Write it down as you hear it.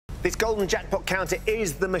This golden jackpot counter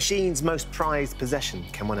is the machine's most prized possession.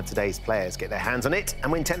 Can one of today's players get their hands on it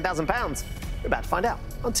and win £10,000? We're about to find out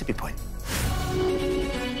on Tipping Point.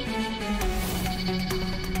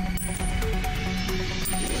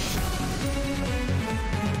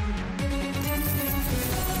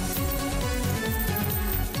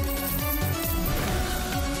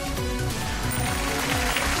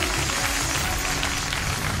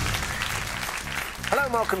 Hello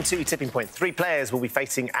and welcome to Tipping Point. 3 players will be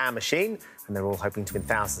facing our machine, and they're all hoping to win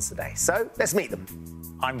thousands today. So, let's meet them.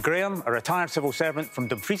 I'm Graham, a retired civil servant from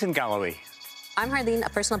Dumfries and Galloway. I'm Harleen, a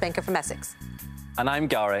personal banker from Essex. And I'm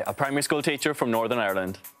Gary, a primary school teacher from Northern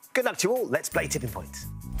Ireland. Good luck to you all. Let's play Tipping Point.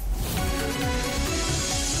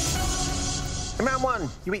 In round 1,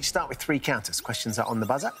 you each start with 3 counters. Questions are on the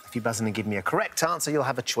buzzer. If you buzz in and give me a correct answer, you'll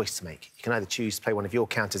have a choice to make. You can either choose to play one of your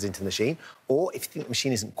counters into the machine, or if you think the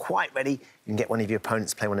machine isn't quite ready, you can get one of your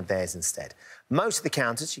opponents to play one of theirs instead. Most of the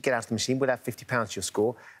counters you get out of the machine would have £50 to your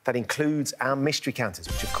score. That includes our mystery counters,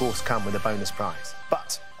 which of course come with a bonus prize.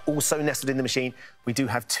 But also nestled in the machine, we do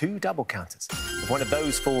have 2 double counters. If one of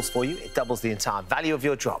those falls for you, it doubles the entire value of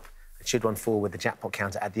your drop. And should one fall with the jackpot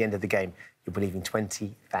counter at the end of the game, you'll be leaving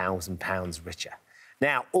 £20,000 richer.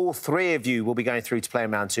 Now, all 3 of you will be going through to play in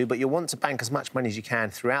round 2, but you'll want to bank as much money as you can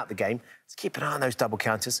throughout the game. So keep an eye on those double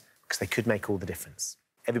counters, because they could make all the difference.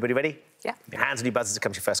 Everybody ready? Yeah. Your hands on your buzzers,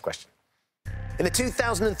 comes your first question. In the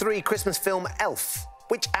 2003 Christmas film Elf,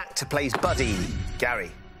 which actor plays Buddy? Gary.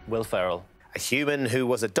 Will Ferrell. A human who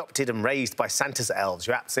was adopted and raised by Santa's elves.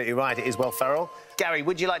 You're absolutely right, it is Will Ferrell. Gary,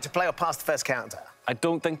 would you like to play or pass the first counter? I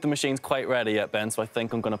don't think the machine's quite ready yet, Ben, so I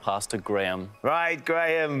think I'm going to pass to Graham. Right,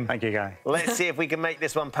 Graham. Thank you, Guy. Let's see if we can make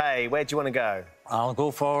this one pay. Where do you want to go? I'll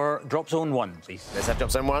go for drop zone 1, please. Let's have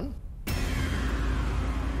drop zone 1.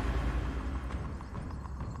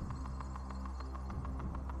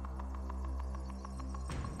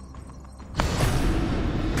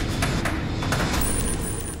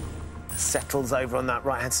 Settles over on that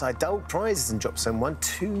right-hand side. Double prizes in drop zone 1.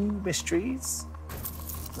 2 mysteries.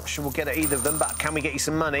 Not sure we'll get at either of them, but can we get you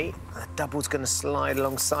some money? The double's going to slide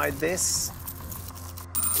alongside this.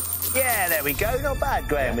 Yeah, there we go. Not bad,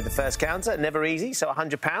 Graham, with the first counter. Never easy, so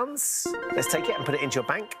 £100. Let's take it and put it into your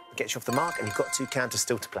bank. Gets you off the mark, and you've got 2 counters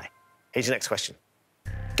still to play. Here's your next question.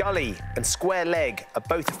 Gully and square leg are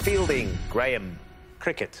both fielding. Graham.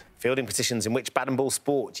 Cricket. Fielding positions in which bat and ball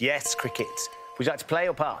sport? Yes, cricket. Would you like to play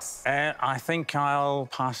or pass? I think I'll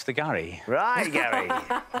pass to Gary. Right, Gary.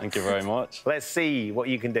 Thank you very much. Let's see what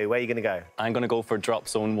you can do. Where are you going to go? I'm going to go for drop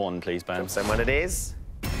zone 1, please, Ben. Drop zone 1 it is.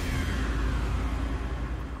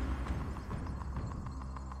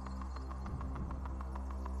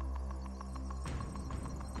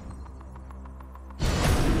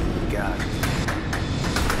 Go.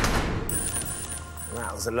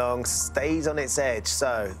 Rattles along, stays on its edge.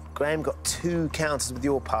 So, Graham got 2 counters with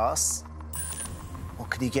your pass. What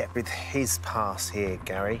could he get with his pass here,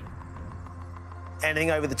 Gary? Anything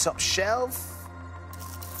over the top shelf?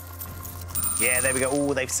 Yeah, there we go.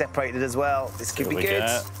 Oh, they've separated as well. This could be good.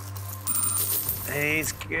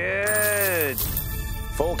 It's good.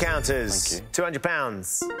 4 counters,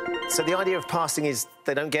 £200. So the idea of passing is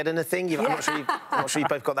they don't get anything. I'm not sure you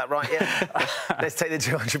both got that right yet. Let's take the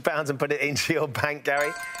 £200 and put it into your bank,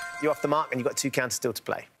 Gary. You're off the mark and you've got 2 counters still to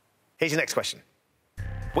play. Here's your next question.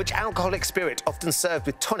 Which alcoholic spirit, often served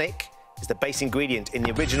with tonic, is the base ingredient in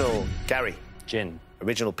the original, Gary? Gin.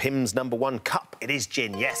 Original Pim's #1 cup. It is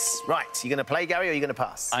gin, yes. Right, you going to play, Gary, or are you going to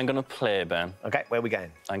pass? I'm going to play, Ben. OK, where are we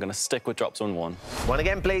going? I'm going to stick with drop zone 1. 1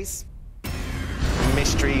 again, please.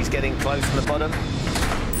 Mystery's getting close from the bottom.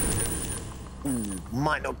 Ooh,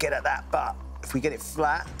 might not get at that, but if we get it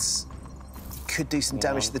flat, could do some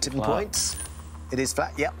damage to the tipping points. It is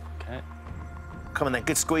flat, yep. OK. Come on then,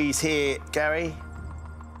 good squeeze here, Gary.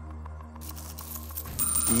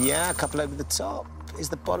 Yeah, a couple over the top. Is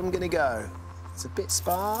the bottom going to go? It's a bit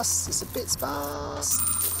sparse. It's a bit sparse.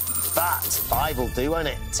 But 5 will do, won't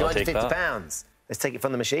it? £250. Let's take it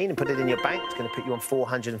from the machine and put it in your bank. It's going to put you on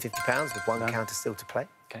 £450 with 1 counter still to play.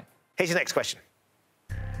 OK. Here's your next question.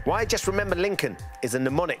 Why Just Remember Lincoln is a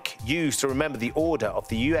mnemonic used to remember the order of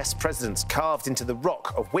the US presidents carved into the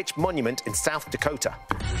rock of which monument in South Dakota?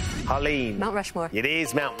 Harleen. Mount Rushmore. It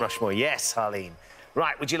is Mount Rushmore, yes, Harleen.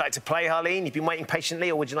 Right, would you like to play, Harleen? You've been waiting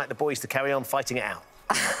patiently, or would you like the boys to carry on fighting it out?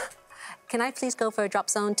 Can I please go for drop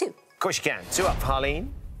zone 2? Of course you can. 2 up, Harleen.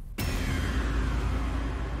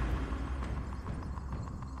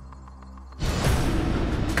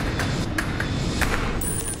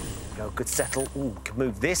 Go, good settle. Ooh, can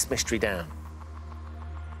move this mystery down.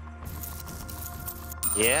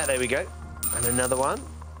 Yeah, there we go. And another one.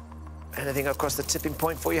 Anything across the tipping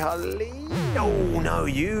point for you, Harleen? Oh, no,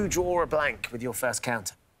 you draw a blank with your first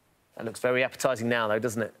counter. That looks very appetising now, though,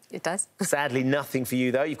 doesn't it? It does. Sadly, nothing for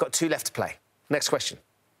you, though. You've got 2 left to play. Next question.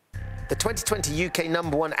 The 2020 UK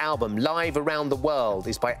 #1 album, Live Around the World,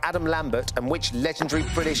 is by Adam Lambert and which legendary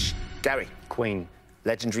British... Gary? Queen.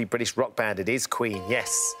 Legendary British rock band. It is Queen,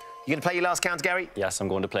 yes. You going to play your last counter, Gary? Yes, I'm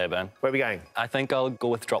going to play, Ben. Where are we going? I think I'll go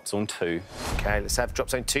with drop zone 2. OK, let's have drop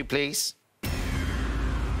zone 2, please.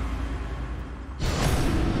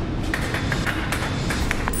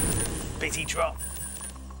 Bitty drop.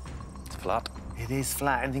 It's flat. It is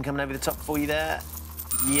flat. Anything coming over the top for you there?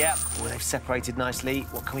 Yep. Oh, they've separated nicely.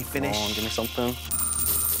 What can we finish? Come on, give me something.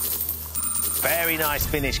 Very nice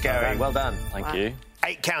finish, Gary. Well done. Thank you.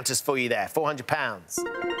 8 counters for you there, £400.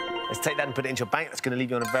 Let's take that and put it into your bank. That's going to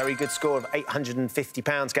leave you on a very good score of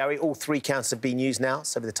 £850, Gary. All 3 counters have been used now,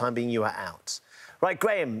 so for the time being, you are out. Right,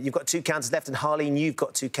 Graham, you've got 2 counters left, and Harleen, you've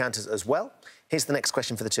got 2 counters as well. Here's the next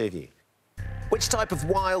question for the 2 of you. Which type of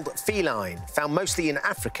wild feline, found mostly in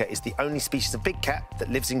Africa, is the only species of big cat that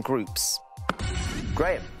lives in groups?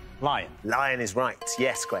 Graham? Lion. Lion is right.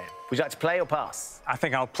 Yes, Graham. Would you like to play or pass? I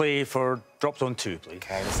think I'll play for drop zone 2, please.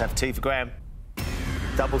 OK, let's have 2 for Graham.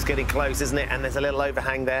 Double's getting close, isn't it? And there's a little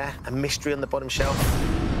overhang there. A mystery on the bottom shelf.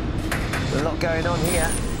 A lot going on here.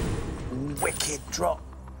 Wicked drop.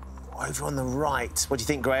 Over on the right. What do you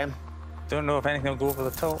think, Graham? Don't know if anything will go over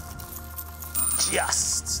the top.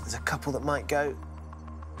 Just. There's a couple that might go.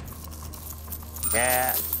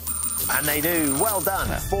 Yeah. And they do. Well done.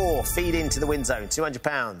 4 feed into the win zone.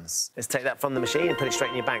 £200. Let's take that from the machine and put it straight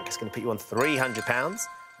in your bank. It's going to put you on £300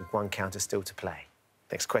 with 1 counter still to play.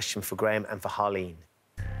 Next question for Graham and for Harleen.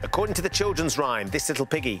 According to the children's rhyme, This Little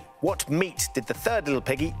Piggy, what meat did the 3rd little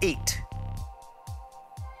piggy eat?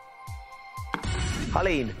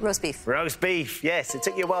 Harleen. Roast beef. Roast beef, yes. It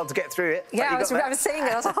took you a while to get through it. Yeah, I was saying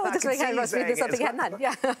it. I was like, oh, this week I had roast beef, there's something I had none.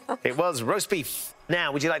 Yeah. It was roast beef.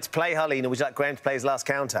 Now, would you like to play, Harleen, or would you like Graham to play his last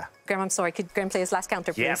counter? Graham, I'm sorry. Could Graham play his last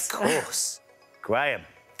counter, please? Yeah, of course. Graham,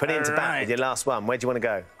 put it into bat with your last one. Where do you want to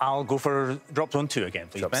go? I'll go for drop zone 2 again,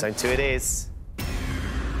 please, Drop Ben. zone 2 it is.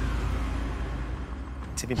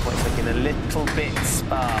 Tipping point's looking a little bit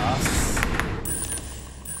sparse.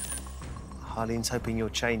 Harleen's hoping you'll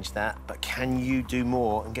change that, but can you do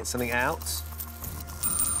more and get something out?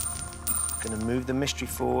 Going to move the mystery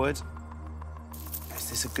forward. Is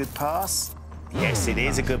this a good pass? Yes, it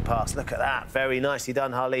is a good pass. Look at that. Very nicely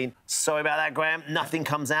done, Harleen. Sorry about that, Graham. Nothing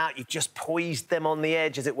comes out. You've just poised them on the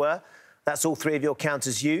edge, as it were. That's all 3 of your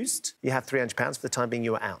counters used. You have £300. For the time being,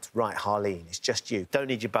 you are out. Right, Harleen, it's just you. Don't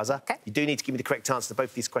need your buzzer. OK. You do need to give me the correct answer to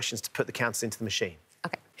both these questions to put the counters into the machine.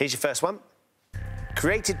 OK. Here's your first one.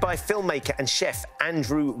 Created by filmmaker and chef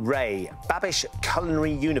Andrew Ray, Babish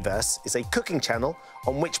Culinary Universe is a cooking channel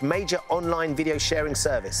on which major online video sharing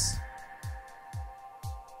service?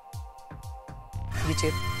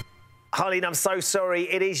 YouTube. Harleen, I'm so sorry.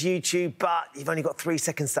 It is YouTube, but you've only got 3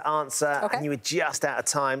 seconds to answer, OK. and you were just out of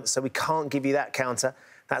time, so we can't give you that counter.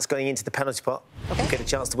 That's going into the penalty pot. OK. You'll get a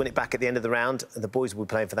chance to win it back at the end of the round, and the boys will be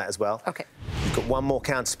playing for that as well. OK. You've got 1 more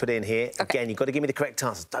counter to put in here. OK. Again, you've got to give me the correct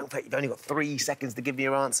answer. Don't forget, you've only got 3 seconds to give me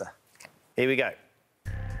your answer. OK. Here we go.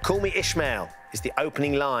 Call Me Ishmael is the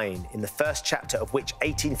opening line in the first chapter of which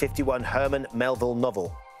 1851 Herman Melville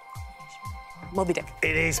novel? Moby Dick.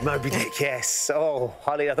 It is Moby Dick, yes. Oh,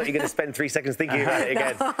 Harleen, I thought you were going to spend 3 seconds thinking about it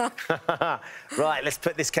again. Right, let's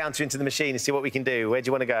put this counter into the machine and see what we can do. Where do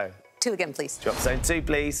you want to go? 2 again, please. Drop zone 2,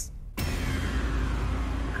 please.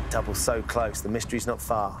 Double so close. The mystery's not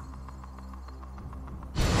far.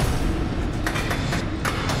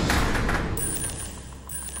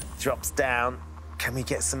 Drops down. Can we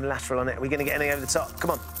get some lateral on it? Are we going to get anything over the top?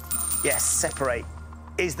 Come on. Yes, separate.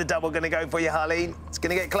 Is the double going to go for you, Harleen? It's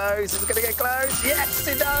going to get close. It's going to get close. Yes,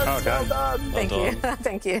 it does. Oh, well done. Thank you.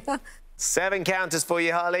 Thank you. 7 counters for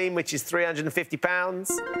you, Harleen, which is £350.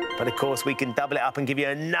 But, of course, we can double it up and give you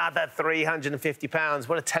another £350.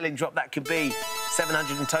 What a telling drop that could be.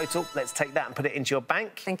 700 in total. Let's take that and put it into your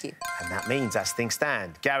bank. Thank you. And that means, as things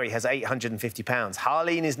stand, Gary has £850.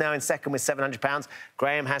 Harleen is now in second with £700.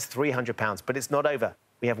 Graham has £300. But it's not over.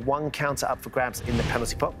 We have 1 counter up for grabs in the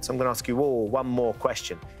penalty pot. So I'm going to ask you all 1 more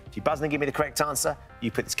question. If you buzz and give me the correct answer,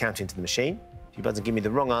 you put this counter into the machine. If you buzz and give me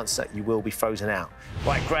the wrong answer, you will be frozen out.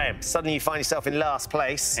 Right, Graham, suddenly you find yourself in last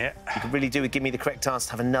place. Yeah. You can really do with give me the correct answer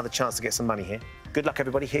to have another chance to get some money here. Good luck,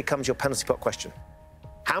 everybody. Here comes your penalty pot question.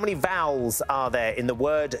 How many vowels are there in the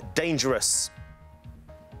word dangerous?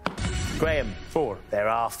 Graham. 4. There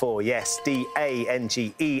are 4, yes. D-A-N-G-E-R-O-U-S.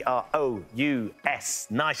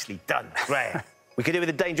 Nicely done, Graham. We could do with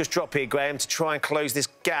a dangerous drop here, Graham, to try and close this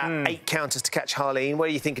gap. 8 counters to catch Harleen. Where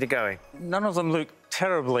are you thinking of going? None of them look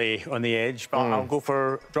terribly on the edge, but I'll go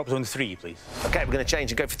for drop zone 3, please. OK, we're going to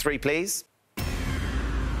change and go for 3, please.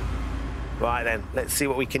 Right, then, let's see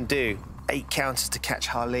what we can do. 8 counters to catch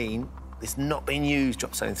Harleen. It's not been used,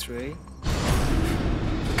 drop zone 3.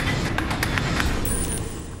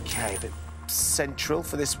 OK, but central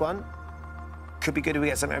for this one. Could be good if we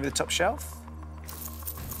get something over the top shelf.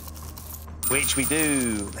 Which we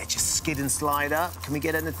do. They just skid and slide up. Can we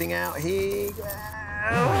get anything out here?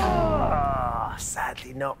 Oh,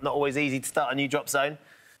 sadly, not always easy to start a new drop zone.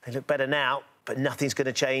 They look better now, but nothing's going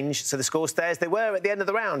to change. So the score stays they were at the end of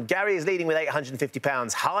the round. Gary is leading with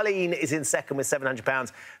 £850. Harleen is in second with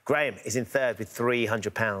 £700. Graham is in third with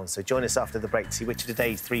 £300. So join us after the break to see which of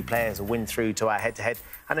today's 3 players will win through to our head-to-head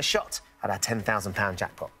and a shot at our £10,000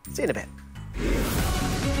 jackpot. See you in a bit.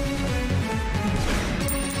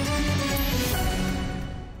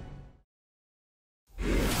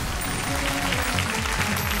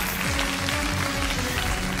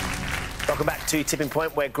 Welcome back to Tipping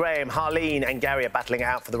Point, where Graham, Harleen and Gary are battling it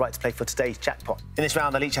out for the right to play for today's jackpot. In this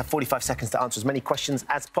round, they'll each have 45 seconds to answer as many questions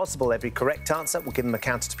as possible. Every correct answer will give them a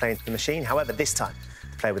counter to play into the machine. However, this time,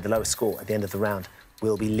 the player with the lowest score at the end of the round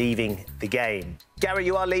will be leaving the game. Gary,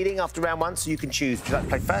 you are leading after round 1, so you can choose. Would you like to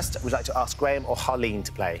play first, or would you like to ask Graham or Harleen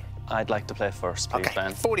to play? I'd like to play first, please, OK,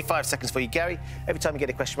 Ben. 45 seconds for you, Gary. Every time you get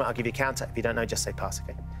a question right, I'll give you a counter. If you don't know, just say pass,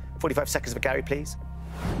 OK? 45 seconds for Gary, please.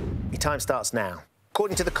 Your time starts now.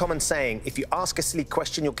 According to the common saying, if you ask a silly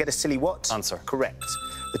question, you'll get a silly what? Answer. Correct.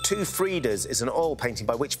 The Two Fridas is an oil painting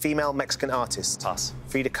by which female Mexican artist? Pass.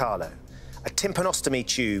 Frida Kahlo. A tympanostomy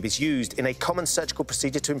tube is used in a common surgical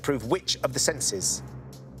procedure to improve which of the senses?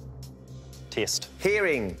 Taste.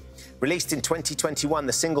 Hearing. Released in 2021,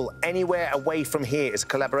 the single Anywhere Away From Here is a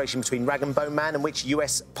collaboration between Rag & Bone Man and which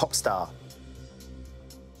US pop star?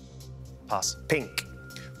 Pass. Pink.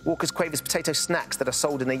 Walker's Quavers potato snacks that are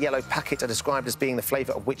sold in a yellow packet are described as being the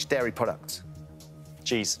flavour of which dairy product?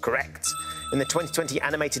 Cheese. Correct. In the 2020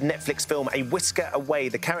 animated Netflix film A Whisker Away,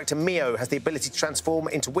 the character Mio has the ability to transform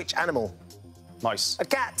into which animal? Mouse. A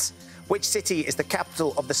cat. Which city is the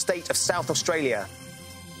capital of the state of South Australia?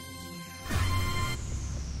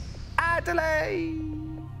 Adelaide.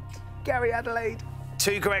 Gary, Adelaide.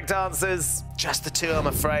 2 correct answers. Just the 2, I'm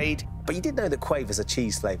afraid. But you did know that Quavers are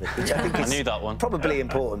cheese-flavoured, which I think is I knew that one. Probably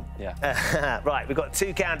important. Yeah. Right, we've got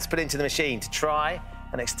 2 counters put into the machine to try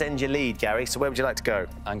and extend your lead, Gary. So where would you like to go?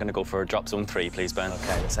 I'm going to go for drop zone 3, please, Ben.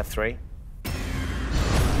 OK, let's have 3.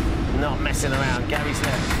 Not messing around. Gary's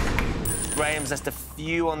left. Graham's just a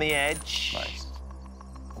few on the edge. Nice.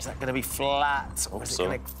 Is that going to be flat, or is it so.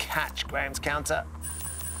 going to catch Graham's counter?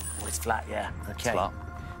 Oh, it's flat, yeah. OK. It's flat.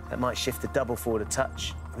 That might shift the double forward a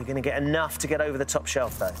touch. We're going to get enough to get over the top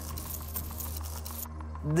shelf, though.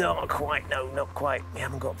 Not quite, no, not quite. We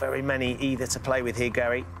haven't got very many either to play with here,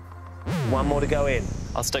 Gary. 1 more to go in.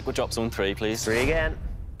 I'll stick with drop zone 3, please. 3 again.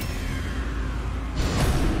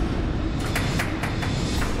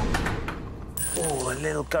 Oh, a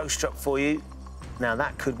little ghost drop for you. Now,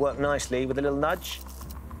 that could work nicely with a little nudge.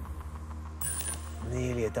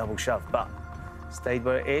 Nearly a double shove, but stayed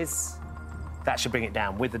where it is. That should bring it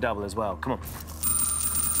down with the double as well. Come on.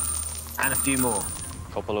 And a few more.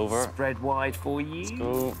 Couple over. Spread wide for you. Let's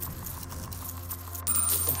go.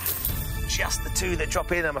 Just the 2 that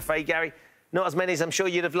drop in, I'm afraid, Gary. Not as many as I'm sure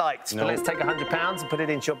you'd have liked. No. But let's take £100 and put it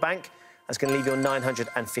into your bank. That's going to leave you on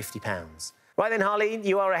 £950. Right then, Harleen,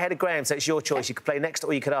 you are ahead of Graham, so it's your choice. You could play next,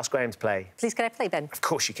 or you could ask Graham to play. Please, can I play then? Of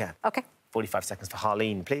course you can. OK. 45 seconds for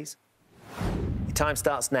Harleen, please. Your time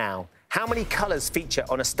starts now. How many colours feature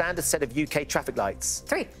on a standard set of UK traffic lights?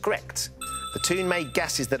 3. Correct. The 2 main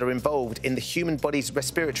gases that are involved in the human body's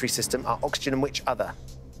respiratory system are oxygen and which other?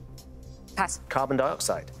 Pass. Carbon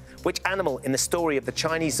dioxide. Which animal in the story of the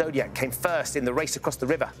Chinese zodiac came first in the race across the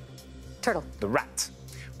river? Turtle. The rat.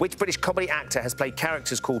 Which British comedy actor has played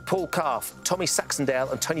characters called Paul Calf, Tommy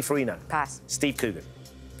Saxondale and Tony Farino? Pass. Steve Coogan.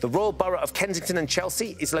 The Royal Borough of Kensington and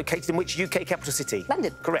Chelsea is located in which UK capital city?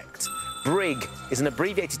 London. Correct. Brig is an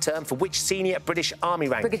abbreviated term for which senior British Army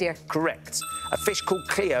rank? Brigadier. Correct. A fish called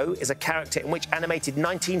Cleo is a character in which animated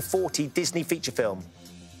 1940 Disney feature film?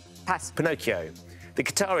 Pass. Pinocchio. The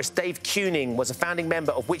guitarist Dave Keuning was a founding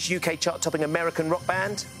member of which UK chart-topping American rock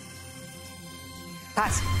band?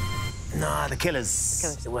 Pass. Nah, the Killers.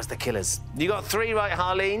 Killers. It was the Killers. You got 3 right,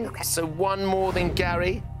 Harleen. OK. So 1 more than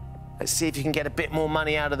Gary. Let's see if you can get a bit more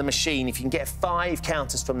money out of the machine. If you can get 5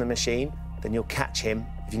 counters from the machine, then you'll catch him.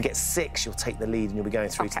 If you can get 6, you'll take the lead and you'll be going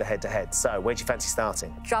through to the head-to-head. So, where do you fancy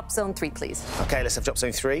starting? Drop zone 3, please. OK, let's have drop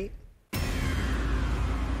zone 3.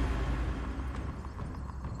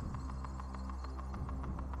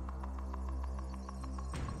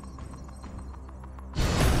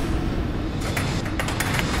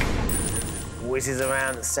 whizzes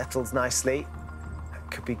around and settles nicely. That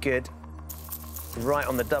could be good. Right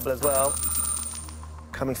on the double as well.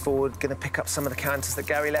 Coming forward, going to pick up some of the counters that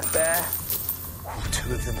Gary left there. Ooh,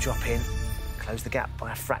 2 of them drop in. Close the gap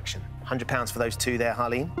by a fraction. £100 for those 2 there,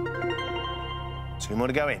 Harleen. 2 more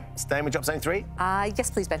to go in. Staying with drop zone 3? Yes,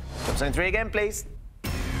 please, Ben. Drop zone 3 again, please.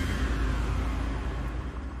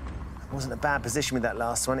 Wasn't a bad position with that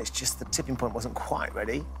last one. It's just the tipping point wasn't quite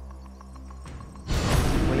ready.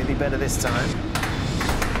 Will it be better this time?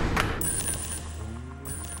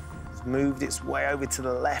 It's moved its way over to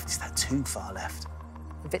the left. Is that too far left?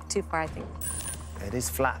 A bit too far, I think. It is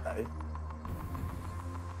flat, though.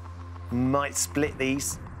 Might split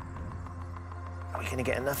these. Are we going to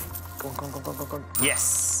get enough? Go on, go on, go on, go on, go on.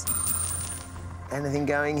 Yes. Anything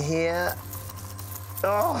going here?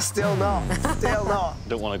 Oh, still not. Still not.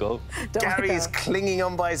 Don't want to go. Gary is clinging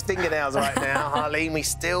on by his fingernails right now, Harleen. We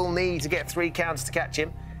still need to get 3 counters to catch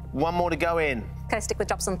him. 1 more to go in. Can I stick with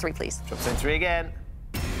drop zone 3, please? Drop zone 3 again.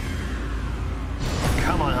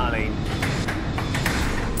 Come on, Harleen.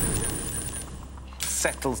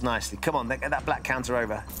 Settles nicely. Come on, get that black counter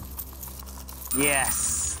over.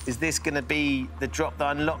 Yes. Is this going to be the drop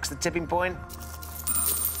that unlocks the tipping point?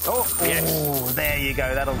 Oh, yes. Oh, there you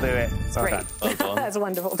go. That'll do it. Great. Well done. That's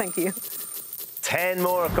wonderful. Thank you. 10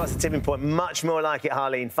 more across the tipping point. Much more like it,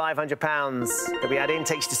 Harleen. £500 that we add in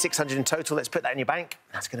takes you to 600 in total. Let's put that in your bank.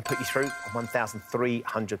 That's going to put you through on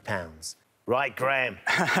 £1,300. Right, Graham.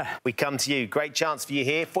 We come to you. Great chance for you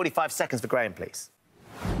here. 45 seconds for Graham, please.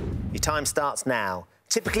 Your time starts now.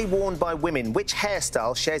 Typically worn by women, which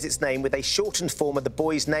hairstyle shares its name with a shortened form of the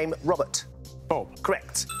boy's name, Robert? Bob.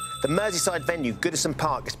 Correct. The Merseyside venue, Goodison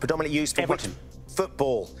Park, is predominantly used for Everton.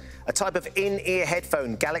 Football. A type of in-ear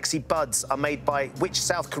headphone, Galaxy Buds, are made by which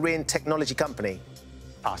South Korean technology company?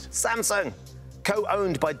 Pass. Samsung.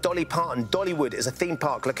 Co-owned by Dolly Parton, Dollywood is a theme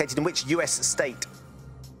park located in which US state?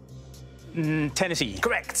 Tennessee.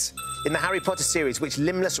 Correct. In the Harry Potter series, which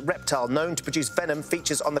limbless reptile known to produce venom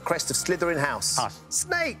features on the crest of Slytherin House? Pass.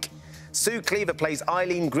 Snake. Sue Cleaver plays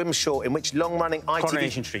Eileen Grimshaw in which long-running ITV...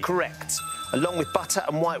 Coronation Street. Correct. Along with butter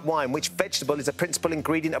and white wine, which vegetable is a principal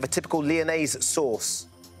ingredient of a typical Lyonnaise sauce?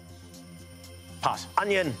 Pass.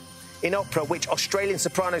 Onion. In opera, which Australian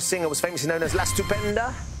soprano singer was famously known as La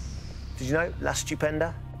Stupenda? Did you know La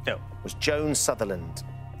Stupenda? No. Was Joan Sutherland.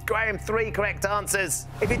 Graham, 3 correct answers.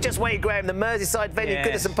 If you just wait, Graham, the Merseyside venue,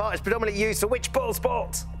 Goodison Park, is predominantly used for which ball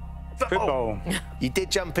sport? Football. You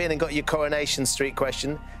did jump in and got your Coronation Street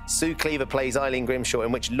question. Sue Cleaver plays Eileen Grimshaw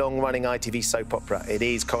in which long-running ITV soap opera? It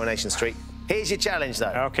is Coronation Street. Here's your challenge,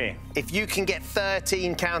 though. OK. If you can get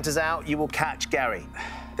 13 counters out, you will catch Gary.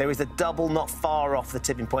 There is a double not far off the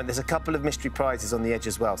tipping point. There's a couple of mystery prizes on the edge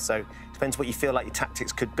as well, so it depends what you feel like your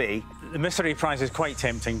tactics could be. The mystery prize is quite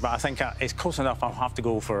tempting, but I think it's close enough. I'll have to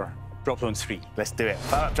go for drop zone 3. Let's do it.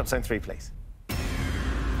 Fire up drop zone 3, please.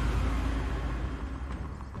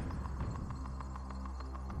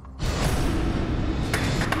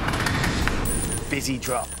 Busy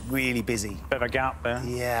drop, really busy. Bit of a gap there.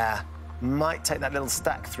 Yeah, might take that little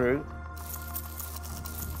stack through.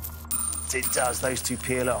 It does, those 2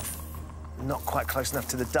 peel off. Not quite close enough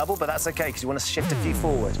to the double, but that's OK, because you want to shift a few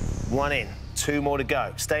forward. 1 in, 2 more to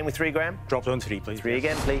go. Staying with 3, Graham? Drop zone 3, please. 3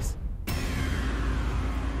 again, please.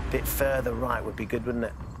 Bit further right would be good, wouldn't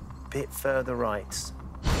it? Bit further right.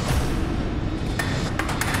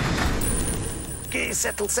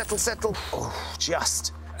 Settle, settle, settle. Oh,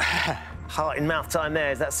 just. Heart in mouth time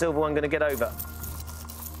there. Is that silver one going to get over?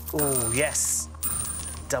 Oh, yes.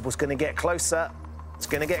 Double's going to get closer. It's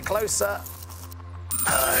going to get closer.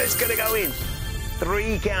 It's going to go in.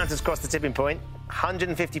 3 counters across the tipping point.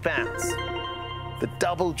 £150. The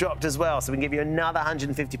double dropped as well, so we can give you another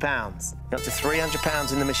 £150. You're up to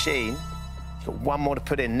 £300 in the machine. You've got 1 more to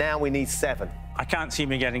put in. Now we need 7. I can't see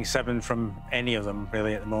me getting 7 from any of them,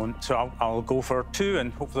 really, at the moment. So I'll go for 2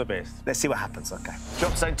 and hope for the best. Let's see what happens, OK.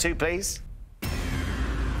 Drop zone 2, please.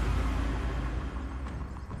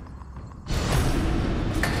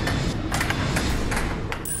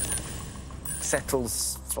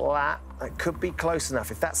 Settles flat. That could be close enough.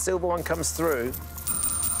 If that silver one comes through,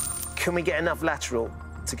 can we get enough lateral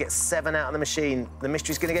to get 7 out of the machine? The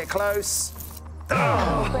mystery's going to get close.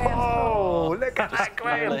 Oh, look at that,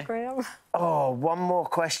 Graham. Graham. Oh, 1 more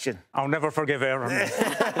question. I'll never forgive Aaron.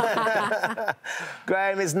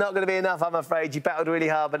 Graham, it's not going to be enough, I'm afraid. You battled really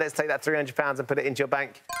hard, but let's take that £300 and put it into your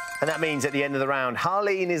bank. And that means at the end of the round,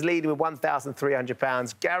 Harleen is leading with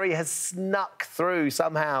 £1,300. Gary has snuck through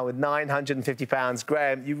somehow with £950.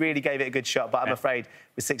 Graham, you really gave it a good shot, but I'm afraid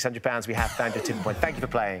with £600 we have found your tipping point. Thank you for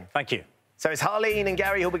playing. Thank you. So it's Harleen and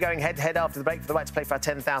Gary who'll be going head-to-head after the break for the right to play for our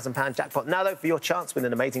 £10,000 jackpot. Now, though, for your chance to win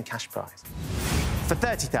an amazing cash prize. For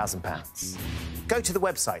 £30,000, go to the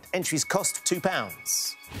website. Entries cost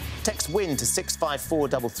 £2. Text WIN to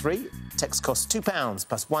 65433. Text costs £2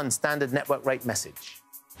 plus one standard network rate message.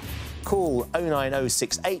 Call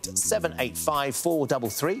 09068 785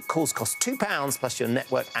 433. Calls cost £2 plus your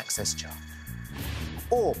network access charge.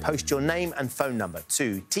 Or post your name and phone number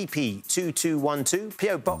to TP2212,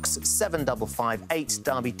 PO Box 7558,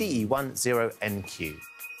 Derby DE10NQ.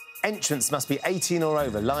 Entrants must be 18 or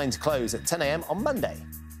over. Lines close at 10 a.m. on Monday.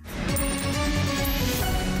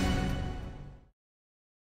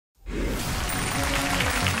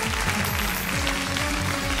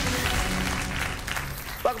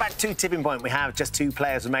 Welcome back to Tipping Point. We have just two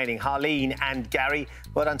players remaining, Harleen and Gary.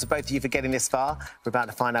 Well done to both of you for getting this far. We're about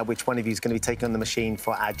to find out which one of you is going to be taking on the machine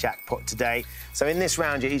for our jackpot today. So in this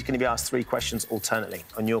round, you're each going to be asked 3 questions alternately.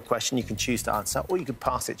 On your question, you can choose to answer, or you can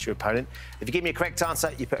pass it to your opponent. If you give me a correct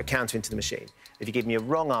answer, you put a counter into the machine. If you give me a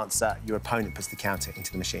wrong answer, your opponent puts the counter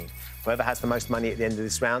into the machine. Whoever has the most money at the end of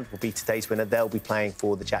this round will be today's winner. They'll be playing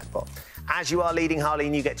for the jackpot. As you are leading,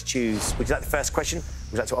 Harleen, you get to choose. Would you like the first question, or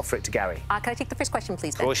would you like to offer it to Gary? Can I take the first question,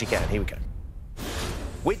 please, Ben? Of course you can. Here we go.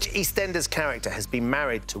 Which EastEnders character has been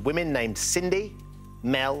married to women named Cindy,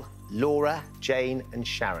 Mel, Laura, Jane and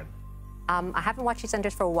Sharon? I haven't watched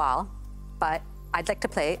EastEnders for a while, but I'd like to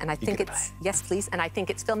play, and I think it's... Play. Yes, please. And I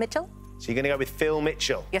think it's Phil Mitchell. So you're going to go with Phil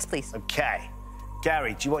Mitchell? Yes, please. OK.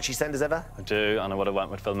 Gary, do you watch EastEnders ever? I do, and I would have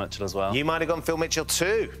went with Phil Mitchell as well. You might have gone Phil Mitchell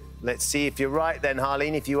too. Let's see if you're right then,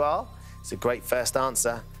 Harleen. If you are, it's a great first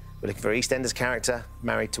answer. We're looking for an EastEnders character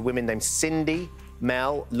married to women named Cindy,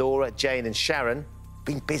 Mel, Laura, Jane and Sharon.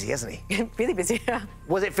 Been busy, hasn't he? Really busy, yeah.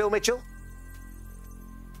 Was it Phil Mitchell?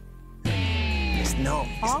 It's not.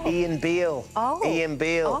 It's Ian Beale. Oh. Ian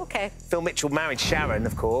Beale. Oh, OK. Phil Mitchell married Sharon,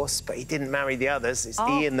 of course, but he didn't marry the others. It's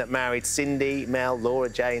Ian that married Cindy, Mel, Laura,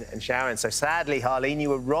 Jane and Sharon. So sadly, Harleen, you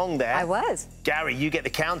were wrong there. I was. Gary, you get the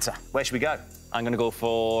counter. Where should we go? I'm going to go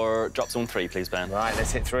for drop zone 3, please, Ben. Right,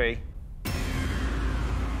 let's hit 3.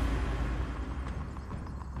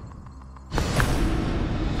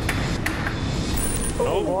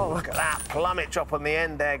 Oh, look at that plummet drop on the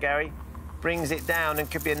end there, Gary. Brings it down and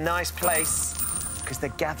could be a nice place because they're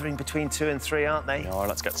gathering between 2 and 3, aren't they? Or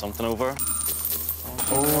let's get something over.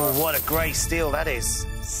 Oh, what a great steal that is.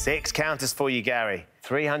 6 counters for you, Gary.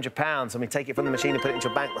 £300. Let me take it from the machine and put it into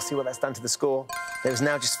your bank. Let's see what that's done to the score. There's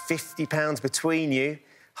now just £50 between you.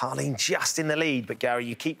 Harleen just in the lead, but Gary,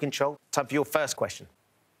 you keep control. Time for your first question.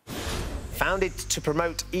 Founded to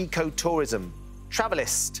promote eco-tourism,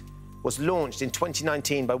 Travelist was launched in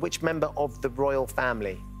 2019 by which member of the royal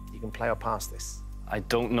family? You can play or pass this. I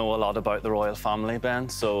don't know a lot about the royal family, Ben,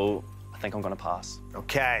 so I think I'm going to pass.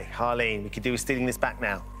 OK, Harleen, we could do with stealing this back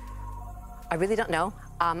now. I really don't know.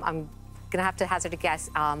 I'm going to have to hazard a guess.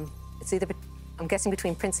 It's either... I'm guessing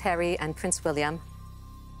between Prince Harry and Prince William.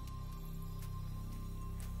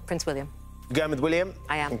 Prince William. You're going with William?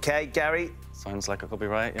 I am. OK, Gary? Sounds like I could be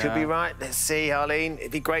right, yeah. Could be right. Let's see, Harleen.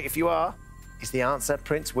 It'd be great if you are. Is the answer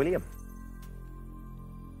Prince William?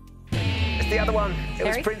 It's the other one. It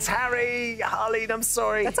was Prince Harry. Harleen, I'm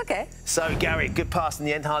sorry. That's OK. So, Gary, good pass in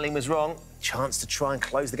the end. Harleen was wrong. Chance to try and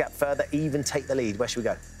close the gap further, even take the lead. Where should we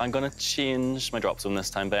go? I'm going to change my drop zone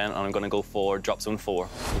this time, Ben, and I'm going to go for drop zone 4.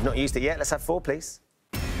 You've not used it yet. Let's have 4, please.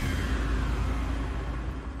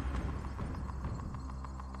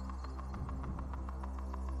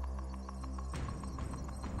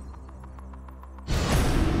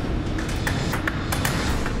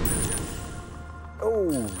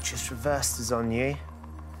 Oh, just reversed us on you.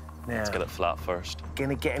 Now, Let's get it flat first.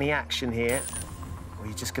 Gonna get any action here, or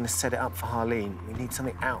you're just gonna set it up for Harleen? We need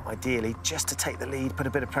something out, ideally, just to take the lead, put a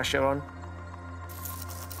bit of pressure on.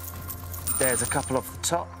 There's a couple off the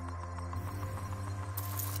top.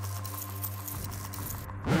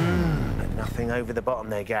 But nothing over the bottom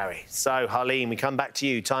there, Gary. So, Harleen, we come back to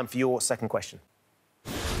you. Time for your second question.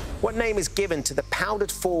 What name is given to the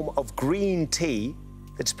powdered form of green tea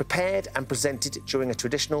that is prepared and presented during a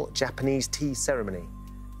traditional Japanese tea ceremony?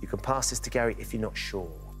 You can pass this to Gary if you're not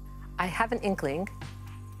sure. I have an inkling.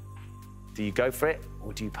 Do you go for it,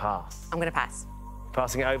 or do you pass? I'm going to pass.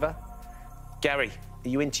 Passing it over? Gary, are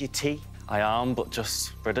you into your tea? I am, but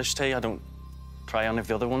just British tea. I don't try any of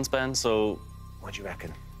the other ones, Ben, so... What do you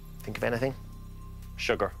reckon? Think of anything?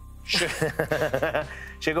 Sugar.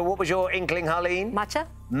 Sugar, what was your inkling, Harleen? Matcha?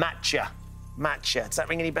 Matcha. Matcha. Does that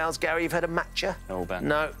ring any bells, Gary? You've heard of matcha? No, Ben.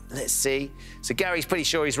 No. Let's see. So Gary's pretty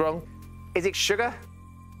sure he's wrong. Is it sugar?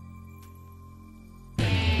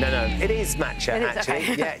 No, it is matcha, It is, actually.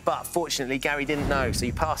 okay. Yeah, but fortunately, Gary didn't know, so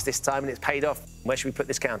you passed this time and it's paid off. Where should we put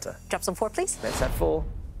this counter? Drop some 4, please. Let's have 4.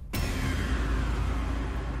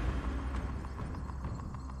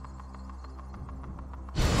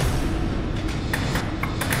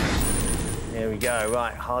 There we go.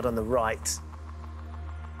 Right, hard on the right.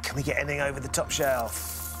 Can we get anything over the top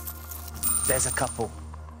shelf? There's a couple.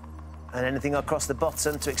 And anything across the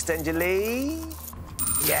bottom to extend your lead?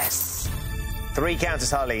 Yes. 3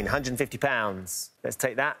 counters, Harleen, £150. Let's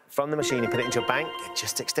take that from the machine and put it into your bank. It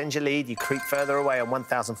just extends your lead. You creep further away on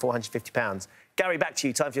 £1,450. Gary, back to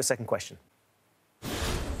you. Time for your second question.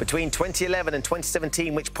 Between 2011 and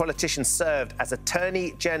 2017, which politician served as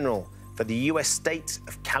Attorney General for the US state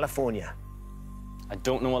of California? I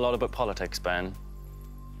don't know a lot about politics, Ben,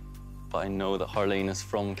 but I know that Harleen is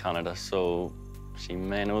from Canada, so she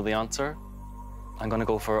may know the answer. I'm going to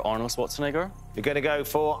go for Arnold Schwarzenegger. You're going to go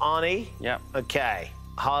for Arnie? Yeah. OK.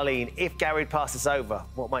 Harleen, if Gary passes over,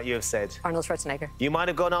 what might you have said? Arnold Schwarzenegger. You might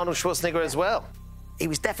have gone Arnold Schwarzenegger as well. He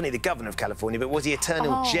was definitely the governor of California, but was he Attorney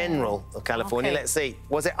General of California? okay. Let's see.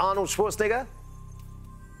 Was it Arnold Schwarzenegger?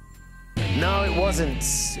 No, it wasn't.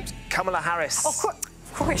 It was Kamala Harris. Oh,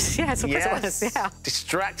 of course, yes, of course it was, yeah.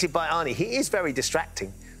 Distracted by Arnie. He is very distracting.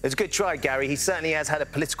 It was a good try, Gary. He certainly has had a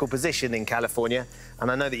political position in California,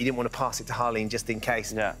 and I know that you didn't want to pass it to Harleen just in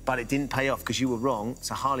case. Yeah. But it didn't pay off because you were wrong.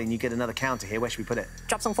 So, Harleen, you get another counter here. Where should we put it?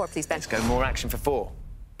 Drop some 4, please, Ben. Let's go more action for 4.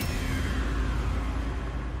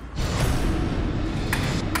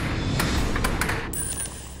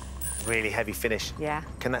 Really heavy finish. Yeah.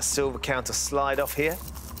 Can that silver counter slide off here?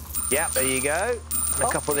 Yeah, there you go. And a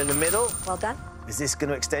couple in the middle. Well done. Is this going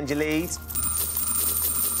to extend your lead?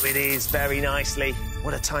 It is, very nicely.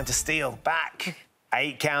 What a time to steal. Back.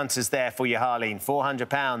 8 counters there for you, Harleen.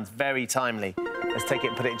 £400, very timely. Let's take it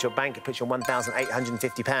and put it into your bank. It puts you on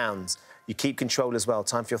 £1,850. You keep control as well.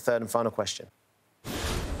 Time for your third and final question.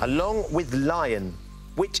 Along with lion,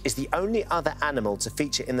 which is the only other animal to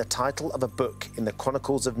feature in the title of a book in the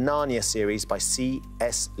Chronicles of Narnia series by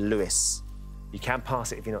C.S. Lewis? You can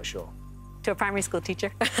pass it if you're not sure. To a primary school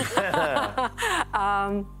teacher.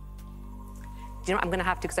 You know, I'm going to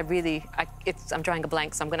have to, because I'm drawing a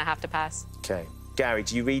blank, so I'm going to have to pass. OK. Gary,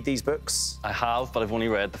 do you read these books? I have, but I've only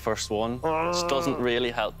read the first one, which doesn't really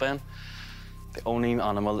help, Ben. The only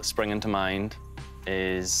animal that's springing to mind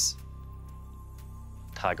is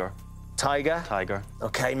tiger. Tiger? Tiger.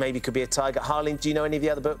 OK, maybe it could be a tiger. Harleen, do you know any of the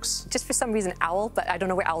other books? Just for some reason, owl, but I don't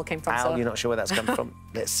know where owl came from. Owl, so. you're not sure where that's come from.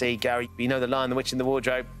 Let's see, Gary. You know The Lion, the Witch, and the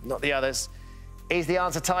Wardrobe, not the others. Is the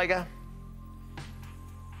answer tiger?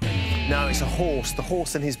 No, it's a horse. The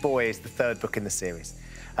Horse and His Boy is the 3rd book in the series.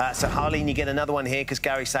 So, Harleen, you get another one here because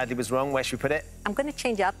Gary sadly was wrong. Where should we put it? I'm going to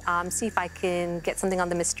change up, see if I can get something on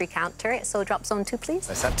the mystery counter. So drop zone 2, please.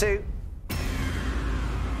 Let's have 2.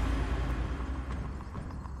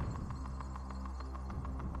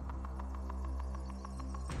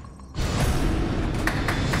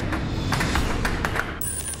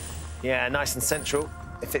 Yeah, nice and central.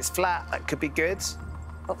 If it's flat, that could be good.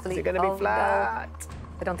 Hopefully. Is it going to be flat? No.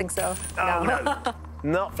 I don't think so. Oh, no.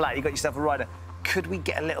 Not flat. You got yourself a rider. Could we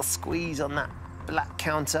get a little squeeze on that black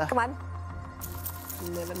counter? Come on.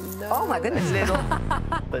 Never know. Oh, my goodness. A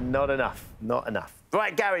little, but not enough. Not enough.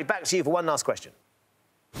 Right, Gary, back to you for one last question.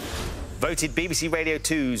 Voted BBC Radio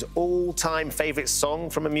 2's all-time favourite song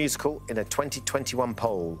from a musical in a 2021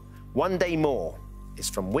 poll. One Day More is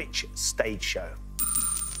from which stage show?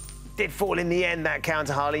 Did fall in the end, that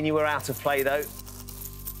counter, Harleen. You were out of play, though.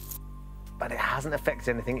 But it hasn't affected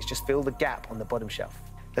anything. It's just filled the gap on the bottom shelf.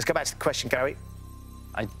 Let's go back to the question, Gary.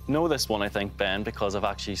 I know this one, I think, Ben, because I've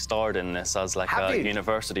actually starred in this as like Have a you?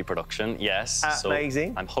 university production. Yes.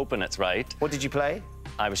 Amazing. So I'm hoping it's right. What did you play?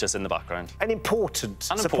 I was just in the background. An important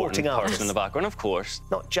supporting artist. person in the background, of course.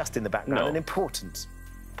 Not just in the background, No. an important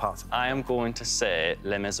part of it. I am going to say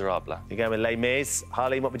Les Miserables. You're going with Les Mis.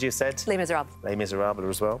 Harleen, what would you have said? Les Miserables. Les Miserables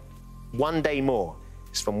as well. One Day More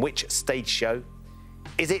is from which stage show?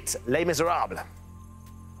 Is it Les Miserables?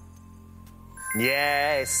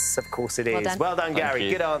 Yes, of course it is. Well done. Well done, Gary.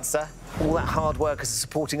 you. Good answer. All that hard work as a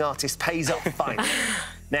supporting artist pays off fine.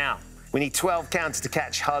 Now, we need 12 counters to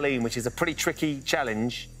catch Harleen, which is a pretty tricky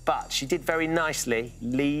challenge, but she did very nicely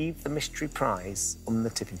leave the mystery prize on the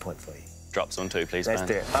tipping point for you. Drop zone 2, please, Let's Ben.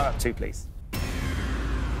 do it. Power up 2, please.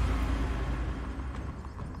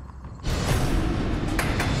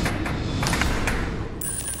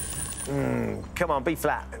 Come on, be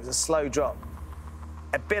flat. It was a slow drop.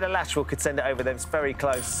 A bit of lateral could send it over there. It's very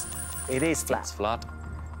close. It is flat. It's flat.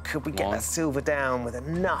 Could we get One. that silver down with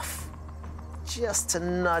enough just to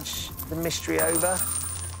nudge the mystery over?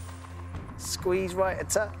 Squeeze right a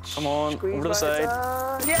touch. Come on, Squeeze over to the right a side.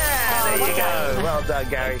 touch. Yeah, there you go. Well done,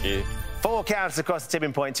 Gary. Thank you. 4 counters across the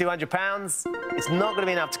tipping point, £200. It's not going to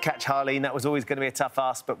be enough to catch Harleen. That was always going to be a tough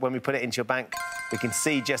ask, but when we put it into your bank, we can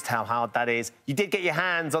see just how hard that is. You did get your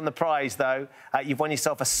hands on the prize, though. You've won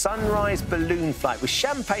yourself a sunrise balloon flight with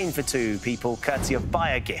champagne for 2 people, courtesy of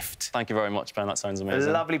Buy a Gift. Thank you very much, Ben. That sounds amazing.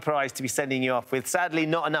 A lovely prize to be sending you off with. Sadly,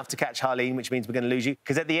 not enough to catch Harleen, which means we're going to lose you,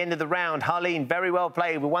 because at the end of the round, Harleen, very well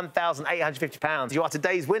played with £1,850. You are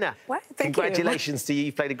today's winner. What? Thank Congratulations to you.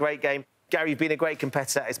 You've played a great game. Gary, you've been a great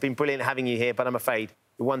competitor. It's been brilliant having you here, but I'm afraid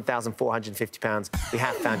with £1,450, we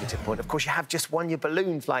have found your tip point. Of course, you have just won your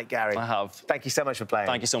balloon flight, Gary. I have. Thank you so much for playing.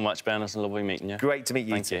 Thank you so much, Ben. It's lovely meeting you. Great to meet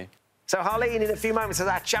you. Thank you. So, Harleen, in a few moments as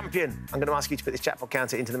our champion, I'm going to ask you to put this jackpot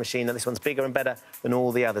counter into the machine. Now, this one's bigger and better than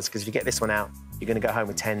all the others, because if you get this one out, you're going to go home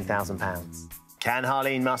with £10,000. Can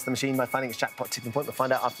Harleen master the machine by finding its jackpot tipping point? We'll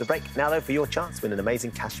find out after the break. Now, though, for your chance to win an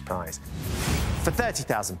amazing cash prize. For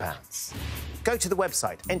 £30,000, go to the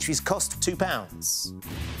website. Entries cost £2.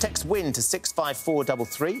 Text WIN to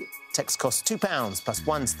 65433. Text costs £2 plus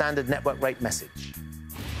 1 standard network rate message.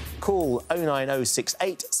 Call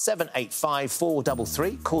 09068 785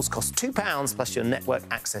 433. Calls cost £2 plus your network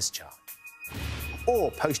access charge. Or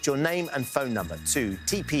post your name and phone number to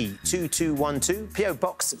TP2212, PO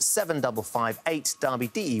Box 7558, Derby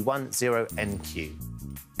DE10NQ.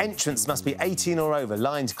 Entrance must be 18 or over.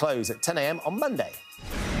 Lines close at 10 a.m. on Monday.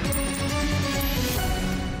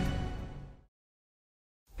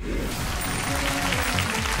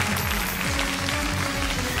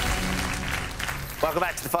 Welcome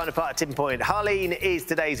back to the final part of Tipping Point. Harleen is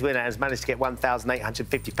today's winner and has managed to get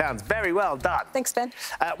 £1,850. Very well done. Thanks, Ben.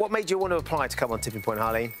 What made you want to apply to come on Tipping Point,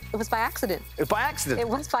 Harleen? It was by accident. It was by accident? It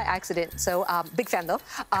was by accident. So, big fan, though.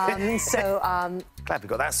 Glad we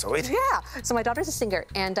got that sorted. Yeah. So my daughter's a singer,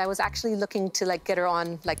 and I was actually looking to, like, get her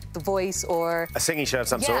on, like, The Voice or... A singing show of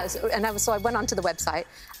some sort? Yes. And so I went onto the website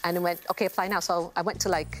and it went, OK, apply now. So I went to,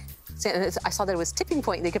 like... I saw that it was Tipping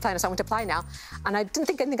Point. They could apply now, so I went to apply now. And I didn't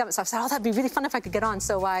think anything of it, so I said, oh, that'd be really fun if I could get on.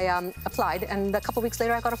 So I applied, and a couple of weeks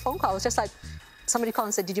later, I got a phone call. It was just like, somebody called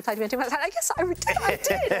and said, did you apply to be on Tipping Point? I said, yes, I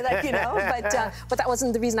did, like, you know. But that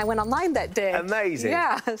wasn't the reason I went online that day. Amazing.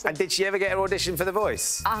 Yeah. And did she ever get an audition for The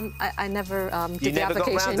Voice? I never did the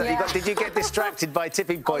application. Got round to, yeah. Did you get distracted by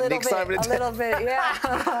Tipping Point and the excitement? A little bit, yeah.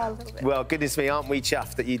 A little bit. Well, goodness me, aren't we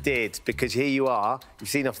chuffed that you did? Because here you are, you've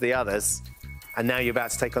seen off the others, and now you're about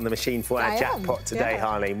to take on the machine for our jackpot today,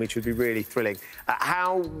 Harleen, which would be really thrilling.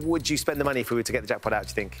 How would you spend the money if we were to get the jackpot out, do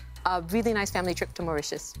you think? A really nice family trip to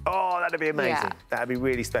Mauritius. Oh, that'd be amazing. Yeah. That'd be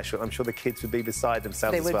really special. I'm sure the kids would be beside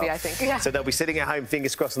themselves as well. They would be, I think, yeah. So they'll be sitting at home,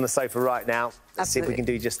 fingers crossed on the sofa right now. Let's see if we can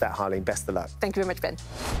do just that, Harleen. Best of luck. Thank you very much, Ben.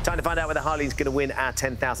 Time to find out whether Harleen's going to win our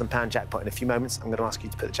 £10,000 jackpot. In a few moments, I'm going to ask you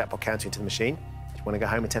to put the jackpot counter into the machine. If you want to go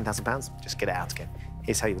home with £10,000, just get it out again.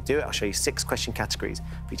 Here's how you'll do it. I'll show you 6 question categories.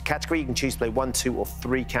 For each category, you can choose to play 1, 2 or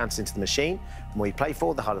 3 counters into the machine. The more you play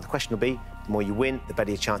for, the harder the question will be. The more you win, the better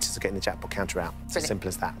your chances of getting the jackpot counter out. It's as simple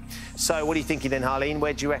as that. So what are you thinking then, Harleen?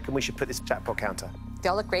 Where do you reckon we should put this jackpot counter? They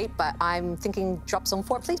all look great, but I'm thinking drop zone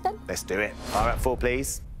 4, please, Ben. Let's do it. All right, 4,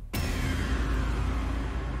 please.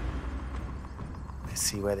 Let's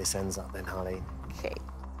see where this ends up then, Harleen. OK.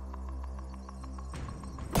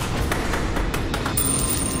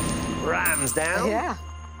 Rams down. Yeah.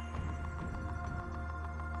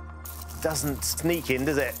 Doesn't sneak in,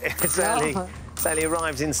 does it? It certainly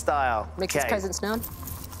arrives in style. Makes its presence known.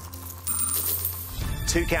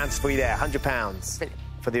 2 counters for you there, £100. Brilliant.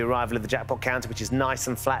 For the arrival of the jackpot counter, which is nice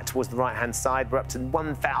and flat towards the right-hand side. We're up to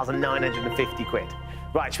 1,950 quid.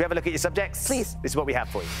 Right, should we have a look at your subjects? Please. This is what we have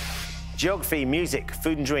for you. Geography, music,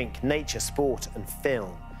 food and drink, nature, sport and film.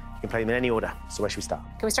 You can play them in any order. So where should we start?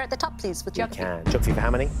 Can we start at the top, please, with geography? We can. Geography for how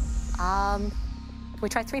many? Can we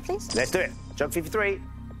try 3, please? Let's do it. Geography for 3.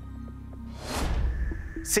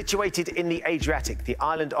 Situated in the Adriatic, the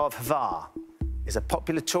island of Hvar is a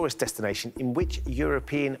popular tourist destination in which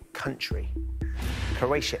European country?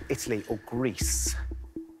 Croatia, Italy or Greece?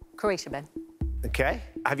 Croatia, Ben. OK.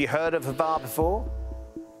 Have you heard of Hvar before?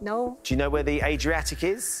 No. Do you know where the Adriatic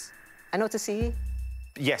is? I know it's a sea.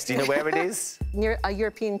 Yes, do you know where it is? Near a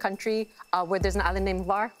European country where there's an island named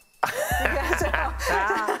Hvar.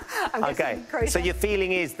 OK, so your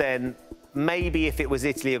feeling is then, maybe if it was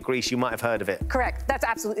Italy or Greece, you might have heard of it. Correct. That's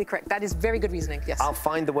absolutely correct. That is very good reasoning, yes. I'll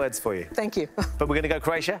find the words for you. Thank you. But we're going to go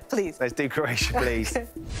Croatia? Please. Let's do Croatia, please. Okay.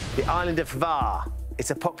 The island of Hvar.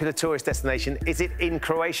 It's a popular tourist destination. Is it in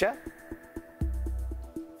Croatia?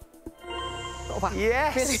 Oh, wow.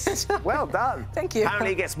 Yes. Really? Well done. Thank you.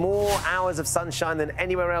 Apparently it gets more hours of sunshine than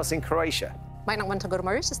anywhere else in Croatia. Might not want to go to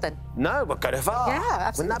Mauritius, then. No, but go to Hvar. Yeah,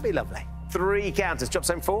 absolutely. Wouldn't that be lovely? 3 counters. Drop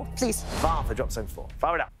zone 4. Please. Bar for drop zone 4.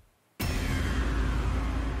 Fire it up.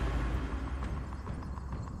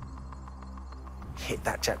 Hit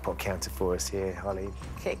that jackpot counter for us here, Harleen.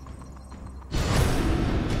 Okay.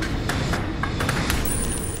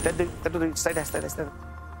 That'll do. Stay there, stay there, stay there.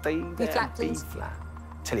 Stay there. B flat, please. B flat.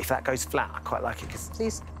 Tell you, if that goes flat, I quite like it because.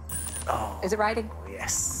 Please. Oh. Is it riding?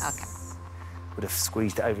 Yes. Okay. Would have